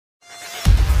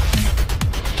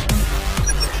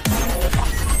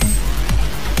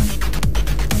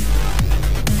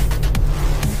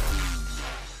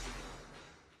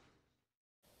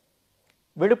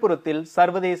விழுப்புரத்தில்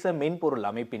சர்வதேச மென்பொருள்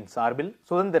அமைப்பின் சார்பில்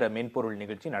சுதந்திர மென்பொருள்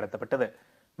நிகழ்ச்சி நடத்தப்பட்டது.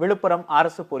 விழுப்புரம்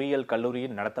அரசு பொறியியல்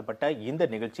கல்லூரியில் நடத்தப்பட்ட இந்த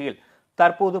நிகழ்ச்சியில்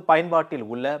தற்போது பயன்பாட்டில்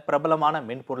உள்ள பிரபலமான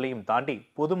மென்பொருளையும் தாண்டி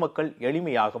பொதுமக்கள்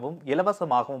எளிமையாகவும்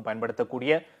இலவசமாகவும்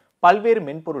பயன்படுத்தக்கூடிய பல்வேறு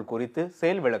மென்பொருள் குறித்து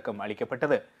செயல் விளக்கம்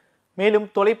அளிக்கப்பட்டது. மேலும்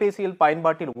தொலைபேசியில்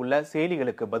பயன்பாட்டில் உள்ள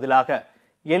செயலிகளுக்கு பதிலாக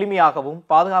எளிமையாகவும்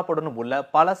பாதுகாப்புடனும் உள்ள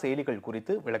பல செயலிகள்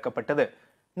குறித்து விளக்கப்பட்டது.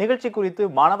 நிகழ்ச்சி குறித்து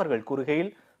மாணவர்கள்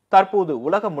கூறுகையில், தற்போது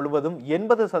உலகம் முழுவதும்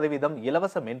 80%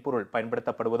 இலவச மென்பொருள்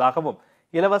பயன்படுத்தப்படுவதாகவும்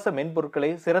இலவச மென்பொருட்களே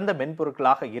சிறந்த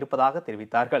மென்பொருட்களாக இருப்பதாக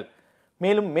தெரிவித்தார்கள்.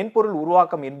 மேலும் மென்பொருள்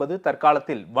உருவாக்கம் என்பது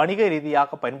தற்காலத்தில் வணிக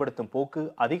ரீதியாக பயன்படுத்தும் போக்கு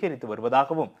அதிகரித்து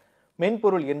வருவதாகவும்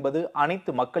மென்பொருள் என்பது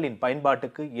அனைத்து மக்களின்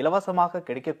பயன்பாட்டுக்கு இலவசமாக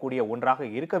கிடைக்கக்கூடிய ஒன்றாக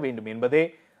இருக்க வேண்டும் என்பதே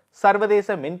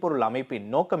சர்வதேச மென்பொருள் அமைப்பின்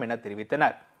நோக்கம் என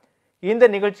தெரிவித்தனர். இந்த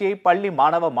நிகழ்ச்சியை பள்ளி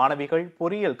மாணவ மாணவிகள்,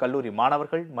 பொறியியல் கல்லூரி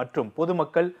மாணவர்கள் மற்றும்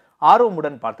பொதுமக்கள்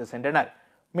ஆர்வமுடன் பார்த்து சென்றனர்.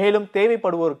 மேலும்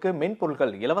தேவைப்படுவோருக்கு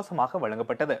மென்பொருட்கள் இலவசமாக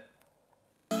வழங்கப்பட்டது.